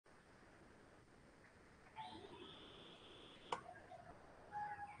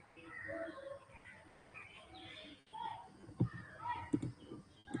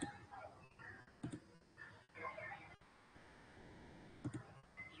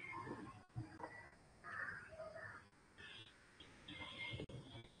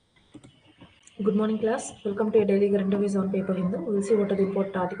Good morning, class. Welcome to your daily current affairs on paper Hindu. We will see what are the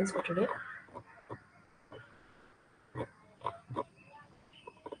important articles for today.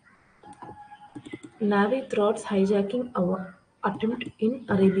 Navy thwarts hijacking attempt in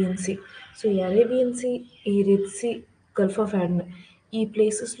Arabian Sea. So, ఈ Arabian sea, ఈ red see, Gulf of add-on ఈ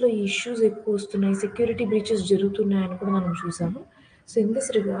ప్లేసెస్లో ఈ issues ఎక్కువ వస్తున్నాయి, security breaches జరుగుతున్నాయని కూడా మనం చూసాము. So in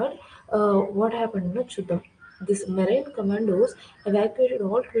this regard what happened చూద్దాం. This marine commandos evacuated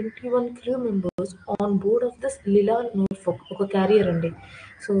all 21 crew members on board of this Lila Norfolk, ఒక carrier అండి.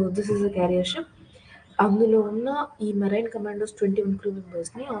 So this is a carrier ship. అందులో ఉన్న ఈ మెరైన్ కమాండోస్ 21 క్రూ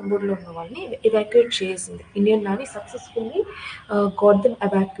మెంబర్స్ని ఆన్బోర్డ్లో ఉన్న వాళ్ళని ఎవాక్యుయేట్ చేసింది. Indian navy successfully got them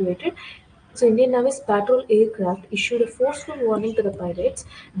evacuated. So Indian Navy's patrol aircraft issued a forceful warning to the pirates.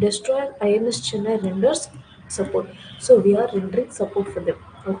 Destroyer INS Chennai renders support. So we are rendering support for them.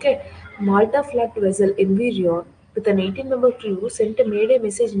 Okay. Malta flagged vessel Envirion with an 18-member crew sent a mayday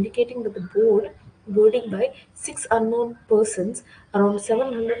message indicating that the boarding by 6 unknown persons around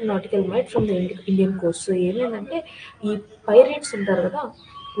 700 nautical miles from the Indian coast. So ఏమైందంటే ఈ pirates ఉంటారు కదా,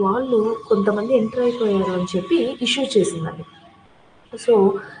 వాళ్ళు కొంతమంది enter అయిపోయారు అని చెప్పి issue చేసిందండి. So,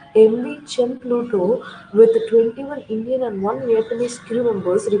 MV Chen Pluto with 21 Indian and 1 Vietnamese crew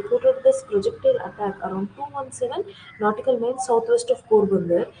members reported this projectile attack around 217 nautical miles southwest of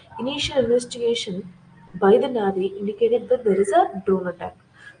Porbandar. Initial investigation by the Navy indicated that there is a drone attack.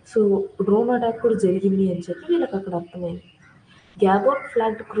 So, drone attack కూడా జరిగింది అని చెప్పి వీళ్ళకి అక్కడ అర్థమైంది. Gabon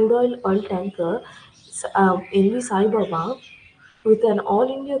flagged crude oil tanker MV Sai Baba with an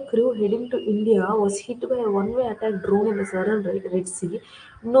all-India crew heading to India was hit by a one-way attack drone in the southern Red Sea.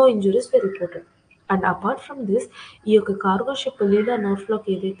 No injuries were reported. And apart from this, ఈ యొక్క cargo ship లీలా నార్ఫ్లాక్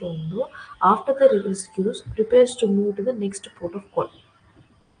ఏదైతే ఉందో, after the rescues prepares to move to the next port of call.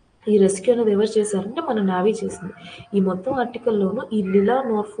 ఈ rescue అనేది ఎవరు చేశారంటే మన navy చేసింది. ఈ మొత్తం ఆర్టికల్లోనూ ఈ లీలా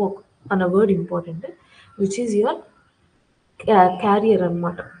నార్ఫాక్ అన్న word important, which is your carrier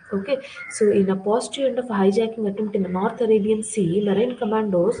anamata. Okay, so in a posture end of a hijacking attempt in the North Arabian Sea, marine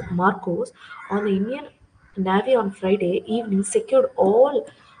commandos Marcos on the Indian Navy on Friday evening secured all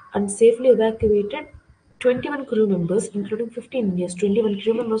and safely evacuated 21 crew members, including 15 Indians. 21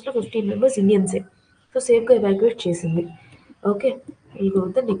 crew members లో 15 members Indians. So safely evacuate చేసింది. Okay, we'll go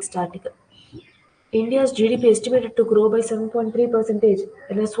with the next article. India's GDP estimated to grow by 7.3%.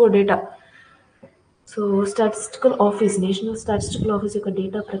 NSO data. So statistical office, national statistical office యొక్క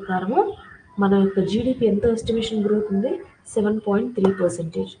data ప్రకారము మన యొక్క GDP ఎంత estimation growth ఉంది,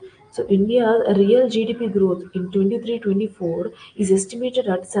 7.3%. So India real GDP growth in 23-24 is estimated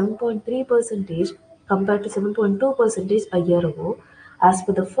at 7.3% compared to 7.2% a year ago. As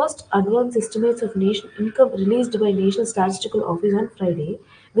per the first advance estimates of nation income released by National Statistical Office on Friday,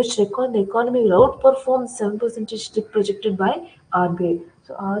 which reckon the economy will outperform 7% stick projected by RBI.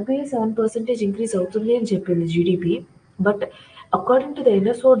 So RBI 7% increase అవుతుంది అని చెప్పింది GDP, but according to the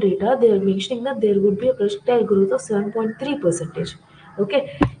NSO data, they are mentioning that there would be a projectile growth of 7.3%. Okay,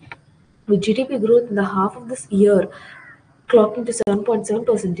 with GDP growth in the half of this year clocking to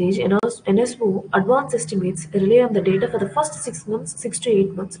 7.7%, NSO advanced estimates rely on the data for the first 6 to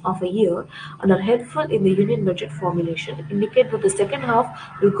 8 months of a year and are helpful in the union budget formulation, indicate that the second half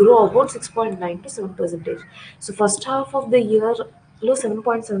will grow about 6.9 to 7%. So first half of the year లో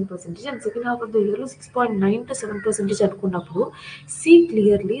 7.7% and second half of the year లో 6.9 to 7% అనుకున్నప్పుడు, see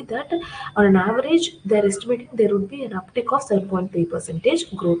clearly that on an average they are estimating there would be an uptick of 7.3%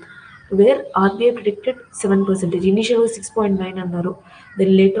 growth, where RBI predicted 7%. Initially 6.9 అన్నారు,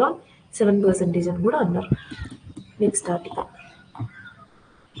 then later on 7% అని కూడా అన్నారు. Next article.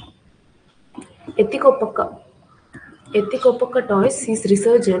 ఎత్తికొప్పక్క toys Cs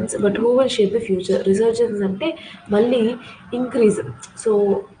resurgence but who will shape the future. Resurgence అంటే మళ్ళీ increase. So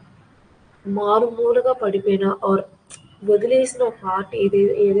మారుమూలగా పడిపోయిన are వదిలేసిన ఒక art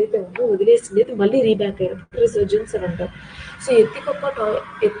ఏదైతే ఉందో వదిలేసింది మళ్ళీ రీబ్యాక్ అయినప్పుడు రిసర్జెన్స్ అని అంటారు. సో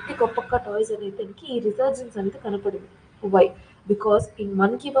ఎత్తికొప్పక్క టాయ్స్ అనేది ఈ రిసర్జెన్స్ అనేది కనపడింది. Why? Because in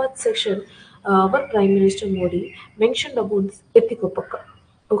Mann Ki Baat section our prime minister Modi mention about ఎత్తికొప్పక్క.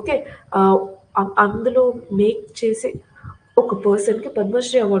 Okay, అందులో మేక్ చేసి ఒక పర్సన్కి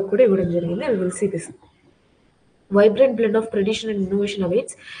పద్మశ్రీ అవార్డు కూడా ఇవ్వడం జరిగింది. We will see this. Vibrant blend of tradition and innovation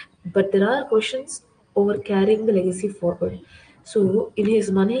awaits, but there are questions over carrying the legacy forward. So, in his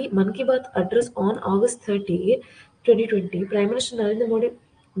Man Ki Baat address on August 30, 2020, Prime Minister Narendra Modi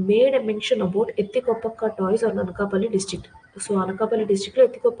made a mention about Etikopakka toys on Anakapalli district. So, Anakapalli district లో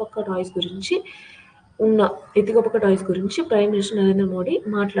ఎత్తికొప్పక్క toys గురించి prime minister Narendra Modi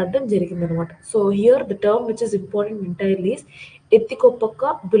మాట్లాడడం జరిగిందనమాట. So here the term which is important entirely is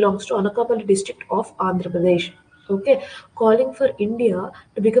ఎత్తికొప్పక్క belongs to Anakapalli district of Andhra Pradesh. Okay, calling for India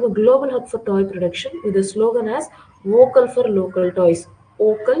to become a global hub for toy production with the slogan as "Vocal for Local Toys."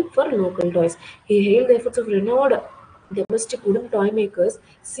 Vocal for local toys. He hailed the efforts of renowned domestic wooden toy makers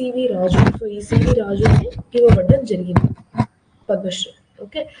C.V. Raju. So, ఈ CV రాజుకి ఇవ్వబడ్డం జరిగింది Padmashri.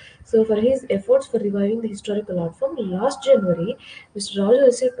 Okay, so for his efforts for reviving the historical art form, last January, Mr. Raju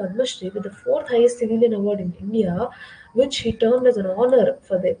received Padma Shri with the fourth highest civilian award in India, which he termed as an honor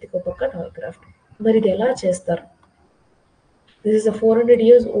for the Etikopaka toy craft. మరి ఇది ఎలా చేస్తారు? This is a 400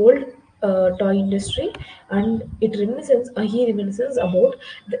 years old toy industry, and he reminisces about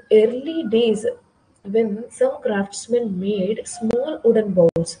the early days when some craftsmen made small wooden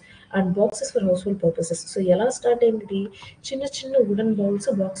bowls and boxes for household purposes. So, ఎలా start అయింది చిన్న చిన్న wooden bowls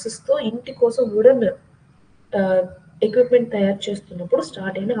బాక్సెస్తో ఇంటి కోసం వుడెన్ ఎక్విప్మెంట్ తయారు చేస్తున్నప్పుడు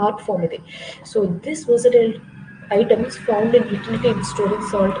start అయిన art form ఇది. So this versatile items found in utility in storing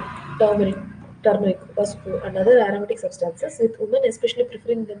salt, turmeric, pasupu, and other aromatic substances, with women especially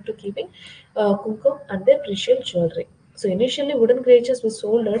preferring them to keeping kumkum and their precious jewelry. So initially, wooden creations were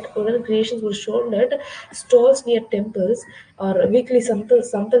sold at stalls near temples or weekly సంతలు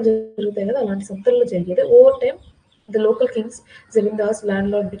జరుగుతాయి కదా అలాంటి సంతల్లో జరిగేది. Over time, the local kings, Zamindars,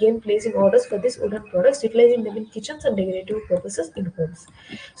 landlord began placing orders for these wooden products, utilizing them in kitchens and decorative purposes in homes.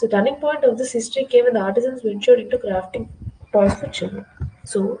 So, turning point of this history came when the artisans ventured into crafting toys for children.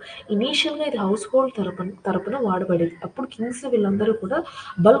 So ఇనీషియల్గా ఇది house hold తరపున వాడబడేది. అప్పుడు Kings వీళ్ళందరూ కూడా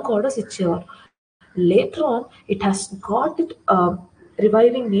bulk orders ఇచ్చేవారు. Later on, it has got it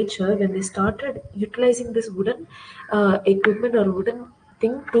reviving nature when they started utilizing this wooden equipment or wooden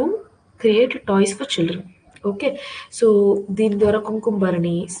thing to create toys for children. Okay, so దీని ద్వారా కుంకుమ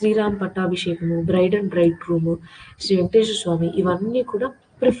Bharani, Sriram పట్టాభిషేకము, bride and braid groom, Shri Venkateswara స్వామి ఇవన్నీ కూడా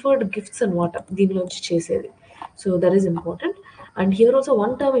preferred gifts అనమాట దీనిలోంచి చేసేది. So that is important. And here also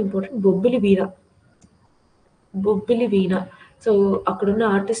one term important, Bobbili veena. So అక్కడున్న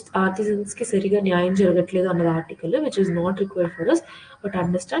ఆర్టిజన్స్కి సరిగా న్యాయం జరగట్లేదు అన్నది article which is not required for us, but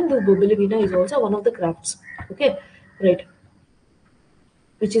understand this Bobbili veena is also one of the crafts. Okay, right,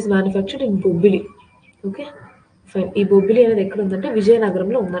 which is manufactured in Bobbili. Okay fine. ఈ బొబ్బిలి అనేది ఎక్కడ ఉందంటే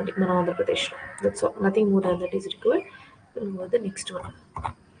విజయనగరంలో ఉందండి, మన ఆంధ్రప్రదేశ్లో. That's all, nothing more than that is required. The next one.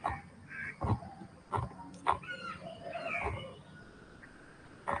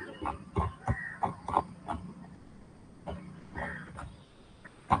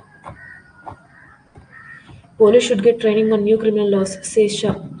 Police should get training on new criminal laws, says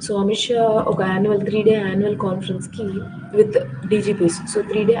Shah. So Amit Shah ఒక annual 3-day annual conference కి with DGPs. So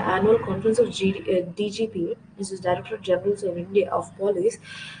 3-day annual conference of DGP, this is Director Generals of India of Police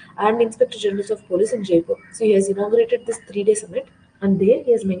and Inspector Generals of Police in Jaipur. So he has inaugurated this 3-day summit, and there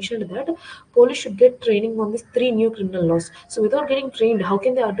he has mentioned that police should get training on these 3 new criminal laws. So without getting trained, how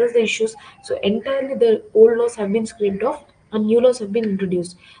can they address the issues? So entirely the old laws have been scraped off and new laws have been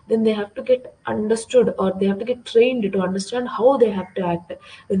introduced. Then they have to get understood, or they have to get trained to understand how they have to act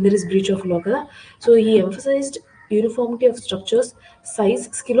when there is breach of law kada. So he emphasized uniformity of structures, size,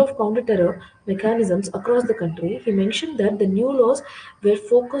 skill of counter-terror mechanisms across the country. He mentioned that the new laws were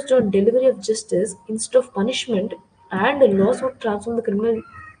focused on delivery of justice instead of punishment, and the laws would transform the criminal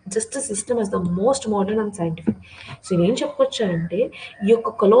justice system as the most modern and scientific. So నేనేం చెప్పొచ్చానంటే ఈ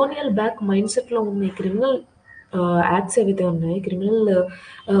యొక్క colonial back mind సెట్లో ఉన్న ఈ criminal acts ఏవైతే ఉన్నాయి, criminal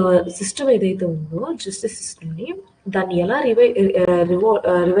system ఏదైతే ఉందో జస్టిస్ సిస్టమ్ని, దాన్ని ఎలా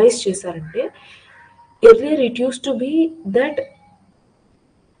రివైజ్ చేశారంటే, earlier it use to be that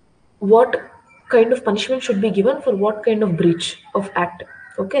what kind of punishment should be given for what kind of breach of act.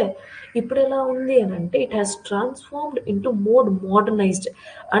 Okay, ఇప్పుడు ఎలా ఉంది అని అంటే it has transformed into more modernised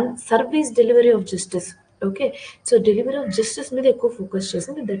and service delivery of justice. Okay, so delivery of justice మీద ఎక్కువ focus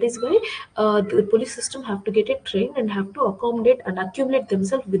చేసింది. That is why the police system have to get it train and have to accommodate and accumulate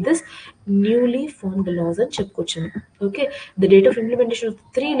themself with this newly formed loss అని చెప్పుకొచ్చింది. Okay, the date of implementation of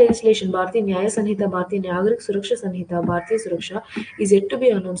 3 legislation, భారతీయ న్యాయ సంహిత, భారతీయ నాగరిక సురక్ష సంహిత, భారతీయ సురక్ష, is yet to be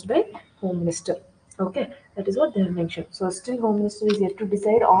announced by Home Minister. Okay, that is what they have mentioned. So still Home Minister is yet to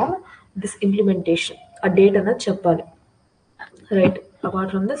decide on this implementation. A date another cheppali. Right. Apart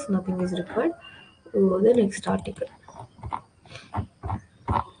from this, nothing is required. The next article.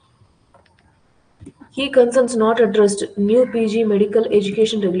 Key concerns not addressed. New PG medical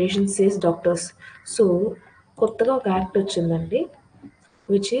education regulations, says doctors. So, కొత్తగా ఒక act వచ్చిందండి,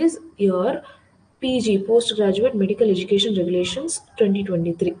 which is your PG Postgraduate Medical Education Regulations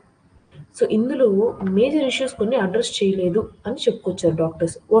 2023. So ఇందులో major issues కొన్ని address చేయలేదు అని చెప్పుకొచ్చారు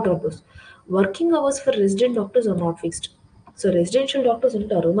doctors. What are those? Working hours for resident doctors are not fixed. So residential doctors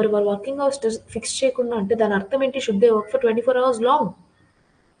ఉంటారు, మరి వారు వర్కింగ్ అవర్స్ ఫిక్స్ చేయకుండా అంటే దాని అర్థం ఏంటి? Should they work for 24 hours long?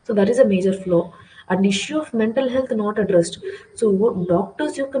 So that is a major flaw. And issue of mental health not addressed. So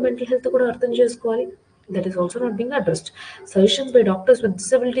doctors యొక్క mental health కూడా అర్థం చేసుకోవాలి, that is also not being addressed. Suggestions by doctors with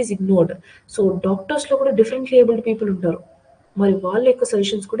disabilities ignored. So డాక్టర్స్లో కూడా differently abled people ఉంటారు, మరి వాళ్ళ యొక్క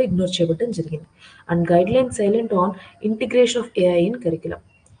suggestions కూడా ఇగ్నోర్ చేయబడడం జరిగింది. And guide line silent on integration of AI in curriculum.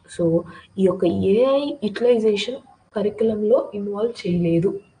 So ఈ యొక్క ఏఐ యూటిలైజేషన్ కరికులంలో ఇన్వాల్వ్ చేయలేదు,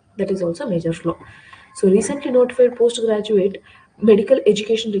 that is also major flow. So recently notified post graduate medical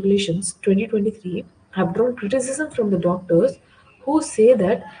education regulations 2023 have drawn criticism from the doctors who say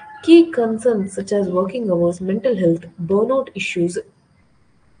that key concerns such as working hours, mental health, burnout issues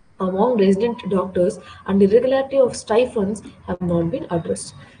among resident doctors and irregularity of stipends have not been addressed.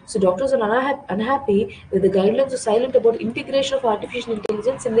 So doctors are unhappy with the guidelines are silent about integration of artificial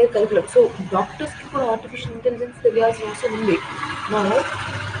intelligence in their curriculum. So doctors can put artificial intelligence తెలియాల్సిన అవసరం ఉంది. Now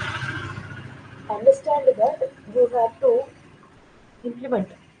understand that you have to implement.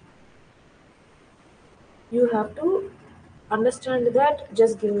 You have to understand that.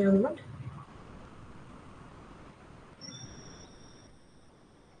 Just give me a moment.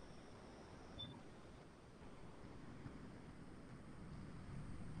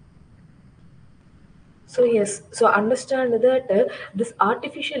 So yes, so understand that this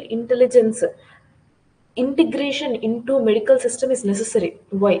artificial intelligence integration into medical system is necessary.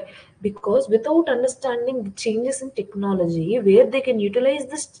 Why? Because without understanding the changes in technology, where they can utilize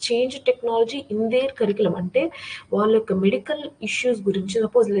this change technology in their curriculum, అంటే వాళ్ళ యొక్క medical issues గురించి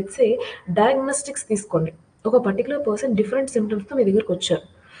suppose let's say diagnostics తీసుకోండి, ఒక particular person different సిమ్టమ్స్తో మీ దగ్గరికి వచ్చారు.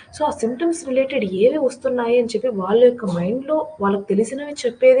 So ఆ symptoms related ఏవి వస్తున్నాయి అని చెప్పి వాళ్ళ యొక్క మైండ్లో వాళ్ళకి తెలిసినవి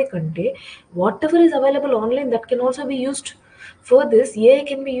చెప్పేది కంటే what ever is available online that can also be used. For this, AI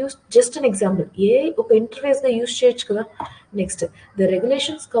can be used. Just an example, AI ఒక ఇంటర్ఫేస్ గా యూస్ చేయొచ్చు కదా. Next, the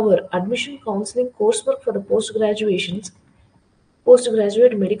regulations cover admission, counseling, coursework for the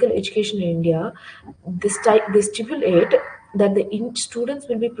postgraduate medical education in India. They stipulate that the students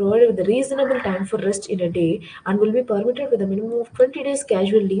will be provided with a reasonable time for rest in a day and will be permitted with a minimum of 20 days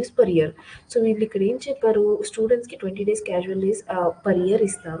casual leaves per year. So వీళ్ళు ఇక్కడ ఏం చెప్పారు, స్టూడెంట్స్కి 20 days casual leaves per year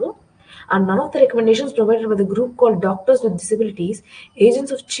ఇస్తారు. And none of the recommendations provided by the group called Doctors with Disabilities,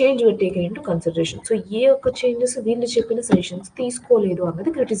 Agents of Change were taken into consideration. So ఏ ఒక్క changes వీళ్ళు చెప్పిన suggestions తీసుకోలేదు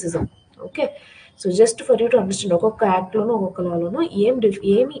అన్నది criticism. Okay, so just for you to understand ఒక్కొక్క యాక్ట్లోనూ ఒక్కొక్క లాలోనూ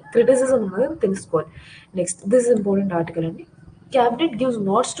ఏమి criticism ఉన్నదని తెలుసుకోవాలి. Next, this is important article అండి. Cabinet gives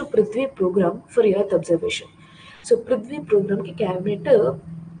notes to Prithvi programme for earth observation. So Prithvi ప్రోగ్రామ్కి క్యాబినెట్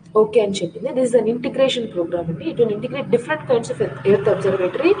ఓకే అని చెప్పింది. This is an integration programme అండి. It will integrate different kinds of earth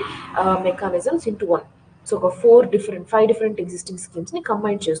observatory mechanisms into one. So ఒక 5 different existing స్కీమ్స్ని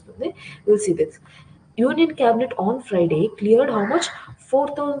combine చేస్తుంది. Will see this. Union Cabinet on Friday cleared how much?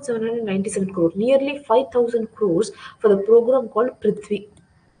 4,797 crore, nearly 5,000 crores for the program called Prithvi.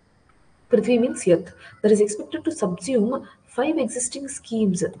 Prithvi means Earth. That is expected to subsume 5 existing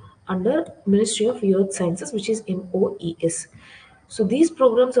schemes under Ministry of Earth Sciences, which is MOES. So these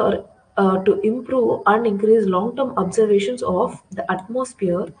programs are to improve and increase long-term observations of the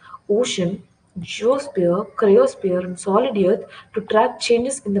atmosphere, ocean, geosphere, cryosphere, and solid Earth to track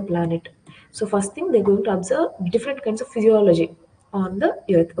changes in the planet. So first thing, they're going to observe different kinds of physiology on the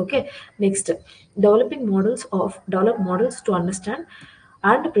Earth. Okay. Next, develop models to understand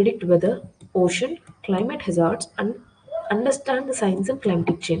and predict weather, ocean, climate hazards, and understand the science and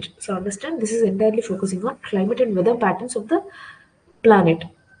climatic change. So understand this is entirely focusing on climate and weather patterns of the planet.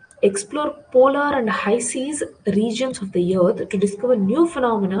 Explore polar and high seas regions of the earth to discover new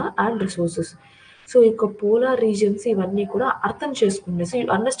phenomena and resources. So యొక్క polar regions ఇవన్నీ కూడా అర్థం చేసుకుంది. So you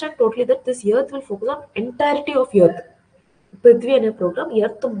understand totally that this earth will focus on entirety of earth. Prithvi అనే programme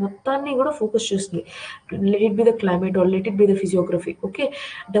earth మొత్తాన్ని కూడా focus చేస్తుంది. Let it be the climate are let it be the physiography. Okay,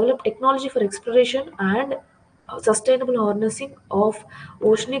 develop technology for exploration and sustainable harnessing of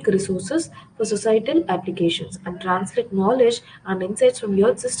oceanic resources for societal applications and translate knowledge and insights from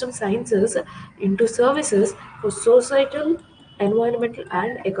earth system sciences into services for societal, environmental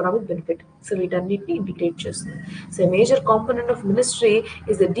and economic benefit. So వీటన్నిటిని integrate చేస్తుంది. So major component of ministry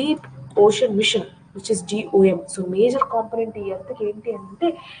is the deep ocean mission which is DOM. So major component ఈ ఎర్త్కి ఏంటి అంటే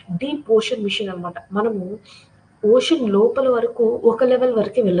deep ocean mission అనమాట. మనము ocean లోపల వరకు ఒక లెవెల్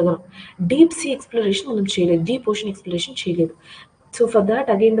వరకే వెళ్ళగలం. డీప్ సీ ఎక్స్ప్లోరేషన్ మనం చేయలేదు, డీప్ ఓషన్ ఎక్స్ప్లోరేషన్ చేయలేదు. So for that,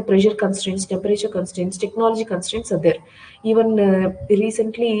 again, the pressure constraints, temperature constraints, technology constraints are there. Even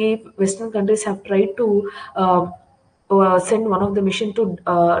recently, Western countries have tried to send one of the mission to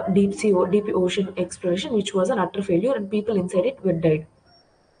deep ocean exploration, which was an utter failure, and people inside it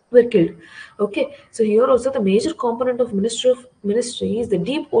were killed. Okay, so here also the major component of ministry is the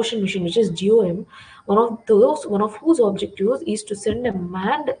deep ocean mission, which is DOM. one of whose objectives is to send a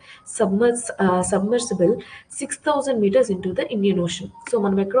manned submersible 6,000 meters into the Indian Ocean. So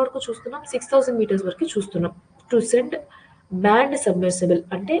మనం ఎక్కడ వరకు చూస్తున్నాం, 6,000 meters వరకు చూస్తున్నాం. To send manned submersible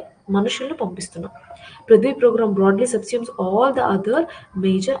అంటే మనుషులను పంపిస్తున్నాం. Prithvi program broadly subsumes all the other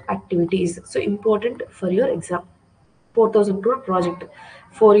major activities. So important for your exam. 4,000 crore project,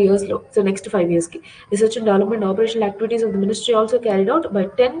 4 years low. So next 5 years ki. Research and development operational activities of the ministry also carried out by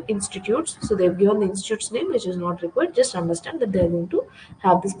 10 institutes. So they've given the institute's name, which is not required. Just understand that they're going to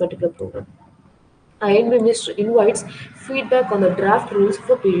have this particular program. INB Ministry invites feedback on the draft rules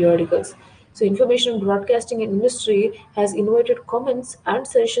for periodicals. So, Information and Broadcasting Ministry has invited comments and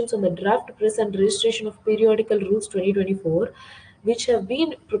suggestions on the draft press and registration of periodical rules 2024, which have been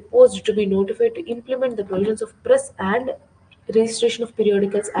proposed to be notified to implement the provisions of Press and Registration of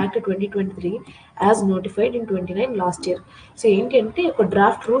Periodicals Act 2023 as notified in 29 last year. So, ఏంటి అంటే ఒక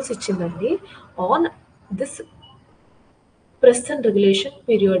draft rules ఇచ్చిందండి on this press and regulation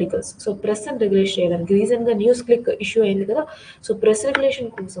periodicals. So press and regulation చేయడానికి రీసెంట్గా news click issue అయింది కదా. So press regulation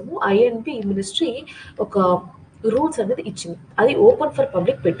కోసము INP ministry ఒక rules అనేది ఇచ్చింది. అది ఓపెన్ ఫర్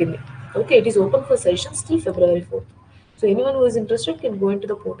పబ్లిక్ పెట్టింది. Okay, it is open for suggestions till February 4th. So anyone who is interested can go into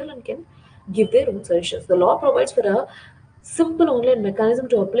the portal and can give their own suggestions. The law provides for a simple online mechanism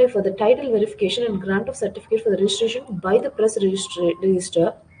to apply for the title verification and grant of certificate for the registration by the press register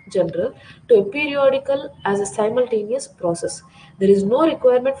general to a periodical as a simultaneous process. There is no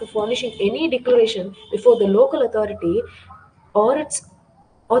requirement for furnishing any declaration before the local authority or its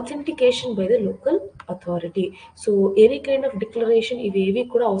authentication by the local authority. So any kind of declaration ఇవేవి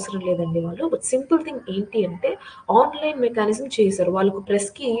కూడా అవసరం లేదండి వాళ్ళు. But simple thing ఏంటి అంటే online mechanism చేశారు. వాళ్ళకు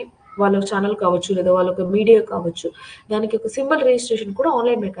ప్రెస్కి వాళ్ళ ఛానల్ కావచ్చు లేదా వాళ్ళొక మీడియా కావచ్చు, దానికి ఒక సింబల్ రిజిస్ట్రేషన్ కూడా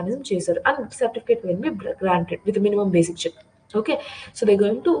ఆన్లైన్ మెకానిజం చేశారు. And certificate will be granted with minimum basic check. Okay, so they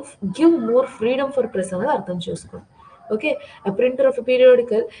going to give more freedom for press అనేది అర్థం చేసుకోండి. Okay, a printer of a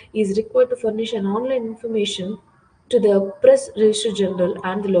periodical is required to furnish an online information to the press registrar general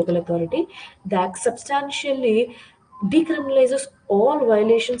and the local authority. The act substantially decriminalizes all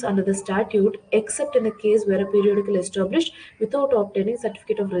violations under the statute except in the case where a periodical is established without obtaining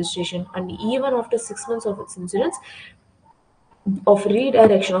certificate of registration, and even after 6 months of its incidence of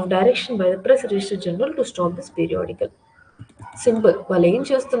redirection of direction by the press registrar general to stop this periodical. Simple, వాళ్ళు ఏం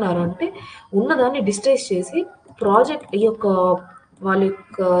చేస్తున్నారు అంటే ఉన్నదాన్ని digitise చేసి project ఈ యొక్క వాళ్ళ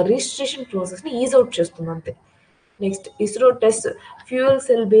యొక్క రిజిస్ట్రేషన్ ప్రాసెస్ని ఈజ్ అవుట్ చేస్తుంది అంతే. Next ISRO test fuel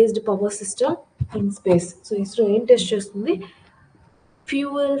cell based power system in space. So ISRO ఏం టెస్ట్ చేస్తుంది?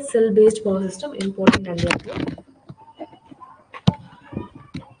 Fuel cell based power system. Important అండి అందులో.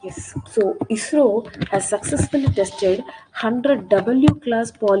 Yes, so ISRO has successfully tested 100 W class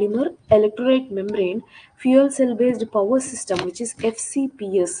polymer electrolyte membrane fuel cell based power system, which is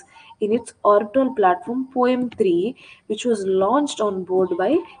FCPS, in its orbital platform POEM-3, which was launched on board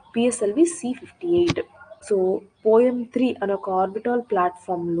by PSLV C-58. So POEM-3 అనే ఒక orbital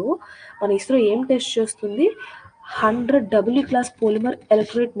ప్లాట్ఫామ్లో మన ఇస్రో ఏం test చేస్తుంది? 100 W class పోలిమర్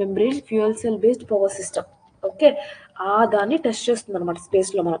electrolyte membrane fuel cell based power system. Okay, దాన్ని test చేస్తుంది అనమాట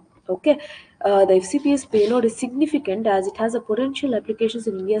స్పేస్లో మనం. Okay, the FCPS payload is significant as it has a potential applications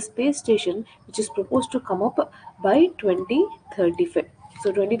in India's space station, which is proposed to come up by 2035. So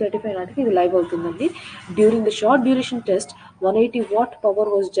 2035 నాటికి ఇది live అవుతుందండి. During the short duration test 180 watt power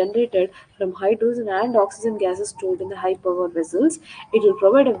was generated from hydrogen and oxygen gases stored in the high power vessels. It will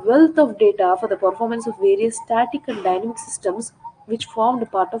provide a wealth of data for the performance of various static and dynamic systems which formed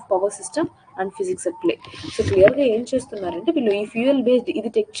part of power system and physics at play. So క్లియర్గా ఏం చేస్తున్నారంటే వీళ్ళు ఈ fuel based ఇది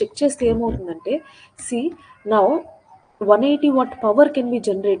check చేస్తే ఏమవుతుందంటే, see now 180 watt power can be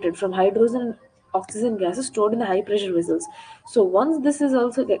generated from hydrogen and oxygen gases stored in the high pressure vessels. So once this is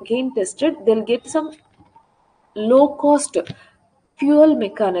also again tested, they'll get some low cost fuel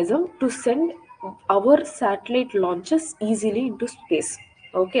mechanism to send our satellite launches easily into space.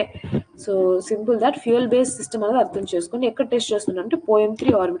 Okay, so simple that fuel based system అనేది అర్థం చేసుకొని ఎక్కడ test చేస్తున్నారు అంటే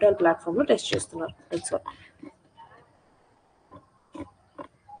POEM-3 orbital ప్లాట్ఫామ్లో test చేస్తున్నారు. That's all.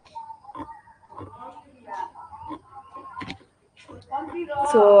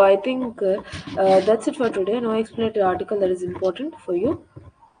 So I think that's it for today. No explanatory article that is important for you.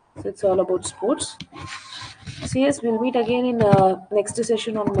 So it's all about sports. So yes, we'll meet again in next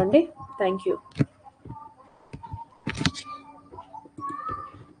session on Monday. Thank you.